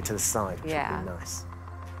squeezed it over to the side, which Yeah. would be nice.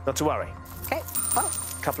 Not to worry. Okay. Well,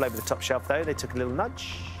 Couple over the top shelf, though. They took a little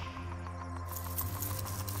nudge.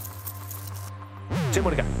 2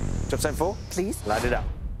 more to go. Drop zone 4. please. Light it up.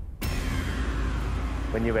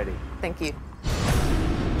 When you're ready. Thank you.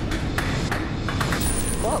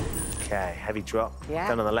 Whoa. Okay, heavy drop. Yeah.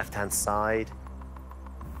 Done on the left-hand side.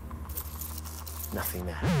 Nothing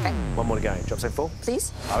there. Okay. 1 more to go. Drop zone 4.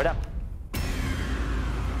 Please. Fire it up.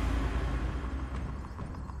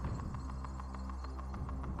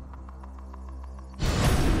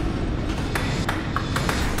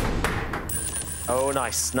 Oh,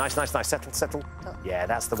 nice. Nice, nice, nice. Settle, settle. Oh. Yeah,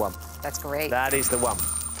 that's the one. That's great. That is the one.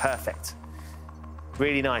 Perfect.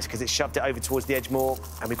 Really nice, because it shoved it over towards the edge more,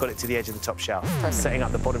 and we've got it to the edge of the top shelf. Perfect. Setting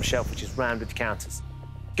up the bottom shelf, which is round with the counters.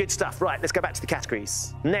 Good stuff. Right, let's go back to the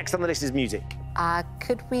categories. Next on the list is music.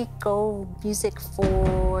 Could we go music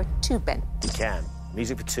for 2, Ben? We can.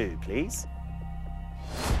 Music for 2, please.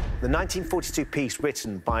 The 1942 piece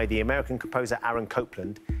written by the American composer Aaron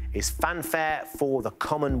Copland is Fanfare for the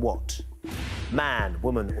Common What? Man,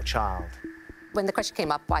 woman, or child? When the question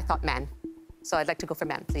came up, I thought man. So I'd like to go for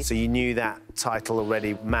man, please. So you knew that title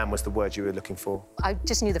already. Man was the word you were looking for. I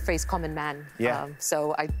just knew the phrase common man. Yeah.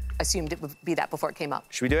 So I assumed it would be that before it came up.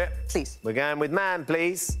 Should we do it? Please. We're going with man,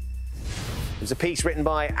 please. It was a piece written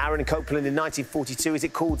by Aaron Copland in 1942. Is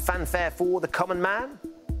it called Fanfare for the Common Man?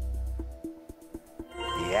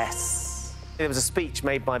 Yes. There was a speech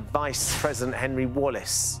made by Vice President Henry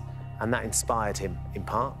Wallace, and that inspired him, in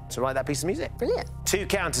part, to write that piece of music. Brilliant. 2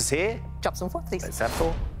 counters here. Drop some 4, please. Let's have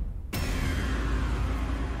 4.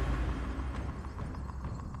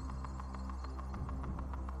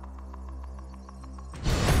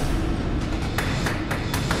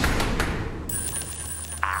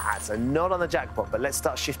 So not on the jackpot, but let's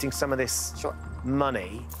start shifting some of this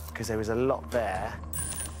money, because there is a lot there.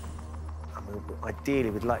 And ideally,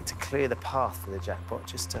 we'd like to clear the path for the jackpot,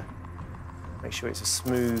 just to make sure it's a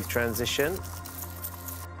smooth transition.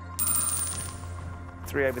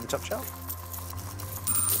 3 over the top shelf.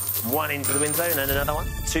 1 into the win zone and another one.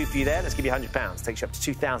 2 for you there. Let's give you £100. Takes you up to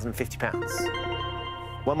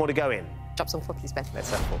 £2,050. 1 more to go in. Drop some 4, please, Ben.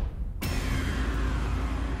 Let's have 4.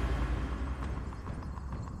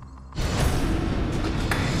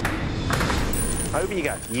 Over you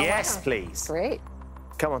go. Yes, wow. please. Great.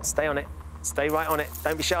 Come on, stay on it. Stay right on it.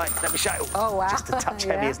 Don't be shy. Don't be shy. Oh, wow. Just a touch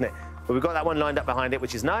heavy, isn't it? But we've got that one lined up behind it,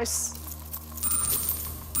 which is nice.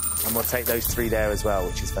 And we'll take those 3 there as well,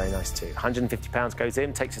 which is very nice too. £150 goes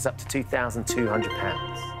in, takes us up to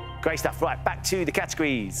 £2,200. Great stuff. Right, back to the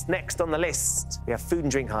categories. Next on the list, we have food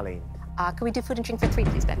and drink, Harleen. Can we do food and drink for 3,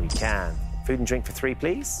 please, Ben? We can. Food and drink for 3,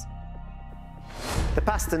 please. The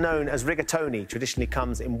pasta known as rigatoni traditionally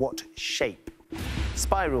comes in what shape?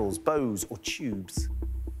 Spirals, bows, or tubes?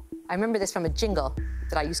 I remember this from a jingle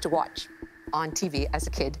that I used to watch on TV as a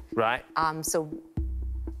kid. Right. So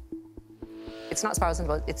it's not spirals and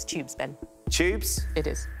bows, it's tubes, Ben. Tubes? It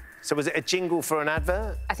is. So was it a jingle for an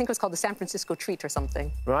advert? I think it was called the San Francisco Treat or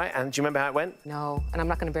something. Right, and do you remember how it went? No, and I'm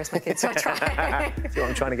not going to embarrass my kids, so I'll try. That's what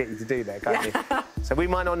I'm trying to get you to do there, can't you? So we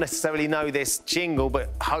might not necessarily know this jingle,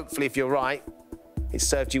 but hopefully, if you're right, it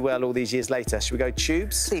served you well all these years later. Should we go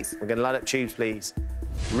tubes? Please. We're going to line up tubes, please.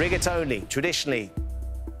 Rigatoni, traditionally,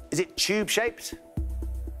 is it tube-shaped?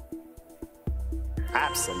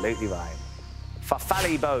 Absolutely right.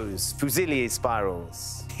 Farfalle bows, fusilli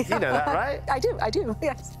spirals. You know that, right? I do,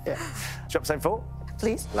 yes. Yeah. Drop zone 4.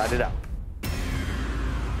 Please. Light it up.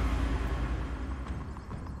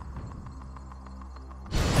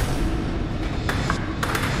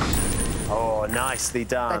 Oh, nicely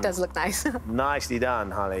done. That does look nice. Nicely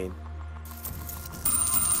done, Harleen.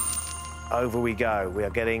 Over we go. We are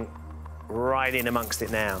getting right in amongst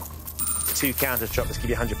it now. 2 counters drop. Let's give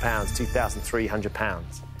you £100, £2,300.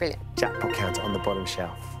 Brilliant. Jackpot counter on the bottom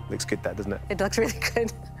shelf. Looks good, that, doesn't it? It looks really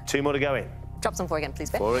good. 2 more to go in. Drop some 4 again, please,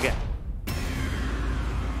 Ben. 4 again.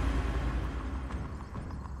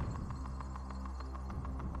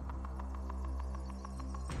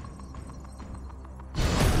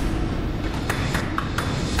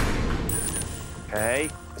 Okay.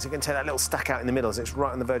 Is it going to take that little stack out in the middle? So it's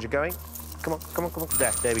right on the verge of going. Come on, come on, come on.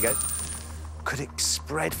 There we go. Could it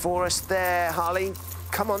spread for us there, Harleen?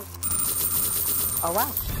 Come on. Oh,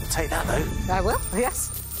 wow. Take that, though. I will, yes.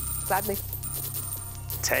 Gladly.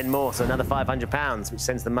 10 more, so another £500, which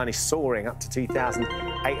sends the money soaring up to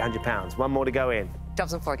 £2,800. One more to go in.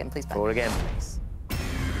 Jobs on 4 again, please, Ben. 4 again, please.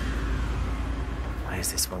 Where's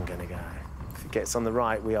this one going to go? If it gets on the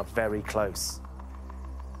right, we are very close.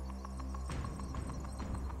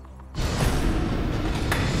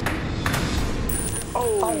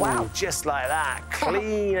 Oh, wow. Just like that.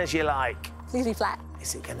 Clean as you like. Please be flat.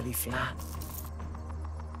 Is it going to be flat?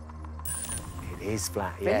 It is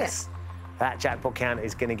flat, Brilliant. yes. That jackpot count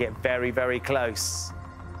is going to get very, very close.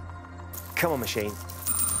 Come on, machine.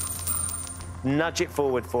 Nudge it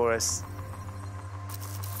forward for us.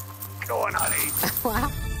 Go on, honey. Wow.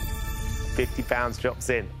 £50 drops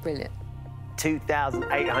in. Brilliant.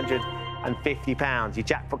 £2,850. Your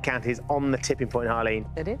jackpot count is on the tipping point, Harleen.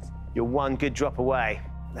 It is. You're one good drop away.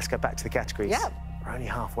 Let's go back to the categories. Yeah. We're only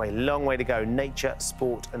halfway. Long way to go. Nature,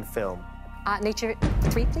 sport, and film. Nature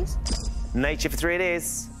 3, please. Nature for 3 it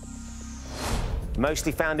is.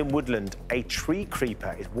 Mostly found in woodland, a tree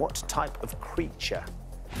creeper is what type of creature?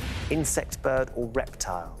 Insect, bird, or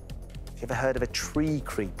reptile? Have you ever heard of a tree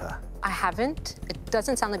creeper? I haven't. It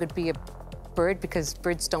doesn't sound like it would be a bird because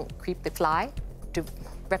birds don't creep, they fly. Do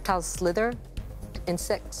reptiles slither?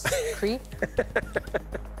 Insects creep?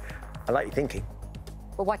 I like your thinking.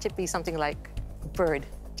 Well, watch it be something like bird,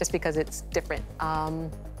 just because it's different. I'm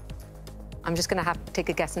just going to have to take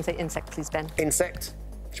a guess and say insect, please, Ben. Insect?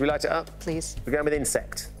 Should we light it up? Please. We're going with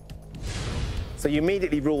insect. So you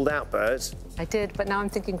immediately ruled out birds. I did, but now I'm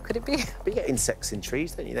thinking, could it be? But you get insects in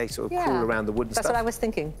trees, don't you? They sort of crawl around the wood and That's stuff. what I was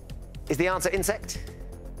thinking. Is the answer insect?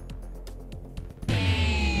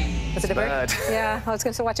 Was it a bird? Bird. Yeah, I was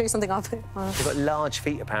going to watch it be something off. They've got large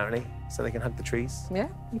feet, apparently, so they can hug the trees. Yeah,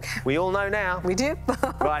 okay. We all know now. We do.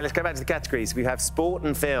 Right, let's go back to the categories. We have sport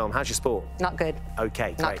and film. How's your sport? Not good.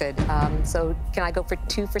 OK, Not great. good. So can I go for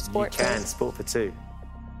 2 for sport? You can, please? sport for 2.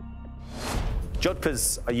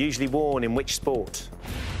 Jodhpurs are usually worn in which sport?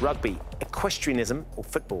 Rugby, equestrianism, or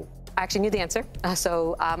football? I actually knew the answer,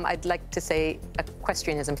 so I'd like to say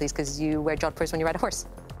equestrianism, please, because you wear jodhpurs when you ride a horse.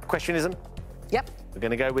 Equestrianism? Yep. We're going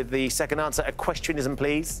to go with the second answer, equestrianism,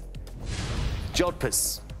 please.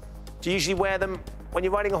 Jodhpurs. Do you usually wear them when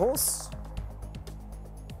you're riding a horse?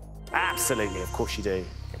 Absolutely, of course you do.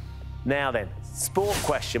 Now then, sport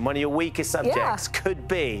question, one of your weakest subjects, could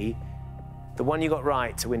be the one you got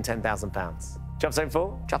right to win £10,000. Job zone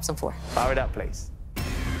 4? Drop some 4. Fire it up, please.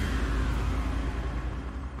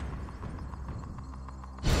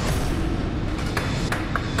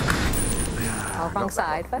 Oh, wrong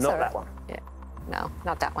side. That's Not all right. that one. Yeah. No,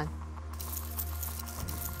 not that one.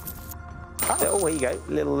 Oh, here you go.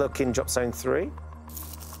 Little look in drop zone 3.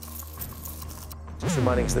 Just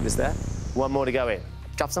reminding us that it's there. One more to go in.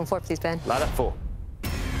 Drop some 4, please, Ben. Light up 4.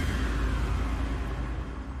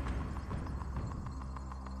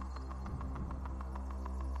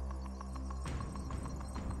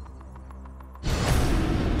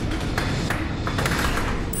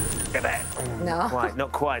 Get there. No. Not quite,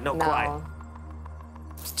 not quite, not No. quite.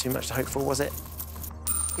 It's too much to hope for, was it?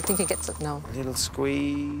 You think it gets it? No. A little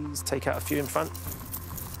squeeze, take out a few in front.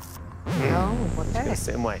 No. Okay. Gonna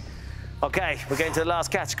sit and wait. OK, we're going to the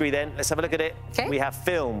last category then. Let's have a look at it. OK. We have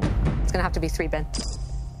film. It's going to have to be 3, Ben.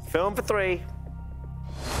 Film for 3.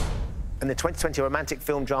 In the 2020 romantic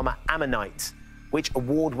film drama Ammonite, which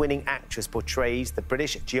award-winning actress portrays the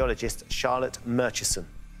British geologist Charlotte Murchison?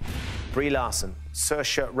 Brie Larson,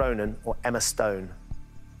 Saoirse Ronan, or Emma Stone?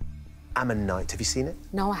 Ammonite, have you seen it?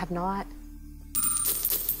 No, I have not.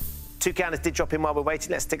 2 counters did drop in while we're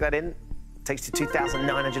waiting. Let's stick that in. Takes you to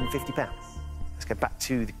 £2,950. Let's go back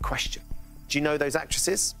to the question. Do you know those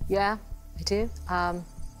actresses? Yeah, I do. Ben,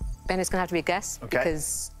 it's going to have to be a guess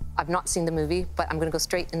because I've not seen the movie, but I'm going to go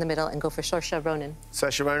straight in the middle and go for Saoirse Ronan.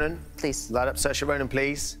 Saoirse Ronan? Please. Light up Saoirse Ronan,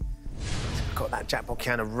 please. Got that jackpot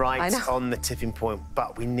counter right on the tipping point,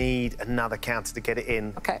 but we need another counter to get it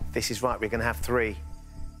in. OK. This is right, we're going to have 3.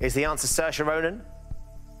 Is the answer Saoirse Ronan?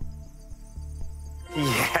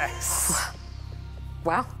 Yes.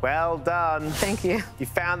 Wow. Well done. Thank you. You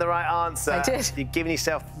found the right answer. I did. You've given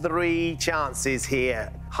yourself 3 chances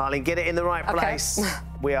here. Harleen, get it in the right place.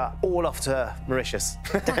 We are all off to Mauritius.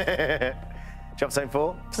 Drop zone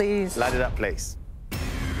 4? Please. Light it up, please.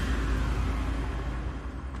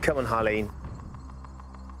 Come on, Harleen.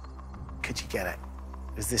 Could you get it?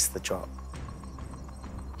 Is this the drop?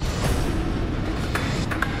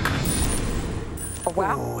 Oh,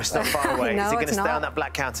 wow. Oh, it's not far away. No, Is it going to it's stay not. on that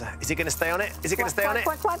black counter? Is it going to stay on it? Is it going to stay on it?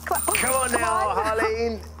 Come on, Come on now,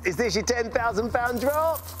 Harleen. Is this your £10,000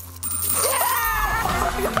 drop?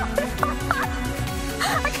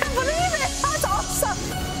 I can't believe it. That's awesome.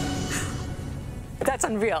 That's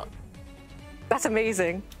unreal. That's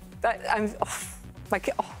amazing.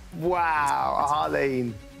 Wow,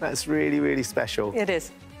 Harleen, that's really, really special. It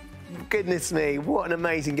is. Goodness me, what an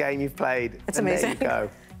amazing game you've played. It's and amazing. There you go.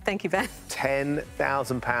 Thank you, Ben.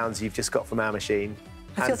 £10,000 you've just got from our machine.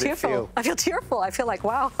 I feel tearful. I feel tearful. I feel like,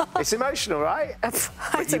 wow. It's emotional, right? It's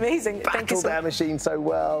amazing. Thank you battled our machine so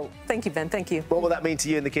well. Thank you, Ben. Thank you. What will that mean to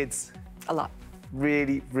you and the kids? A lot.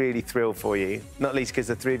 Really, really thrilled for you. Not least because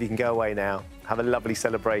the three of you can go away now, have a lovely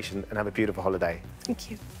celebration and have a beautiful holiday.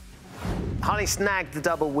 Thank you. Harleen snagged the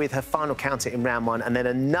double with her final counter in round 1 and then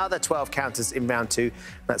another 12 counters in round 2.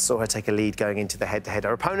 That saw her take a lead going into the head-to-head.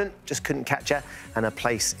 Her opponent just couldn't catch her and her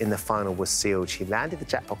place in the final was sealed. She landed the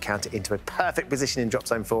jackpot counter into a perfect position in drop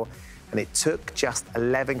zone 4 and it took just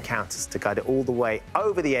 11 counters to guide it all the way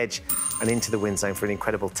over the edge and into the win zone for an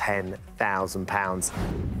incredible £10,000.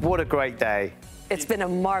 What a great day. It's been a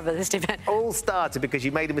marvellous event. All started because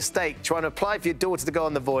you made a mistake trying to apply for your daughter to go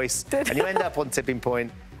on The Voice and you end up on tipping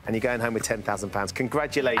point. And you're going home with £10,000.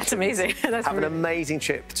 Congratulations. That's amazing. Have an amazing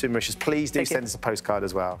trip to Mauritius. Please do send us a postcard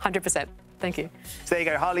as well. 100%. Thank you. So there you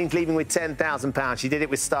go. Harleen's leaving with £10,000. She did it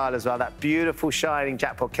with style as well. That beautiful, shining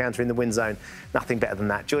jackpot counter in the win zone. Nothing better than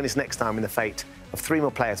that. Join us next time when the fate of 3 more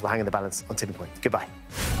players will hang in the balance on Tipping Point. Goodbye.